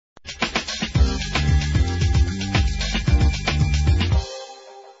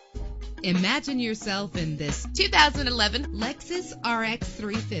Imagine yourself in this 2011 Lexus RX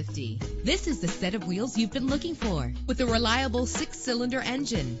 350. This is the set of wheels you've been looking for, with a reliable 6-cylinder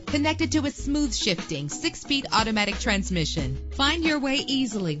engine connected to a smooth shifting 6-speed automatic transmission. Find your way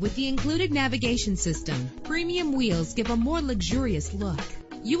easily with the included navigation system. Premium wheels give a more luxurious look.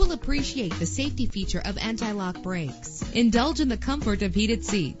 You will appreciate the safety feature of anti-lock brakes. Indulge in the comfort of heated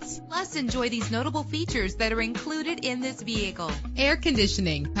seats. Plus, enjoy these notable features that are included in this vehicle: air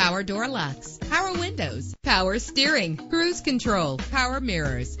conditioning, power door locks, power windows, power steering, cruise control, power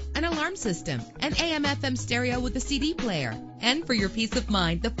mirrors, an alarm system, an AM/FM stereo with a CD player. And for your peace of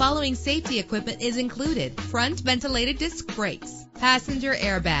mind, the following safety equipment is included: front ventilated disc brakes, passenger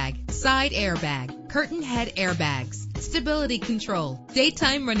airbag, side airbag, curtain head airbags, stability control,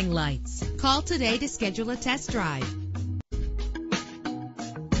 daytime running lights. Call today to schedule a test drive.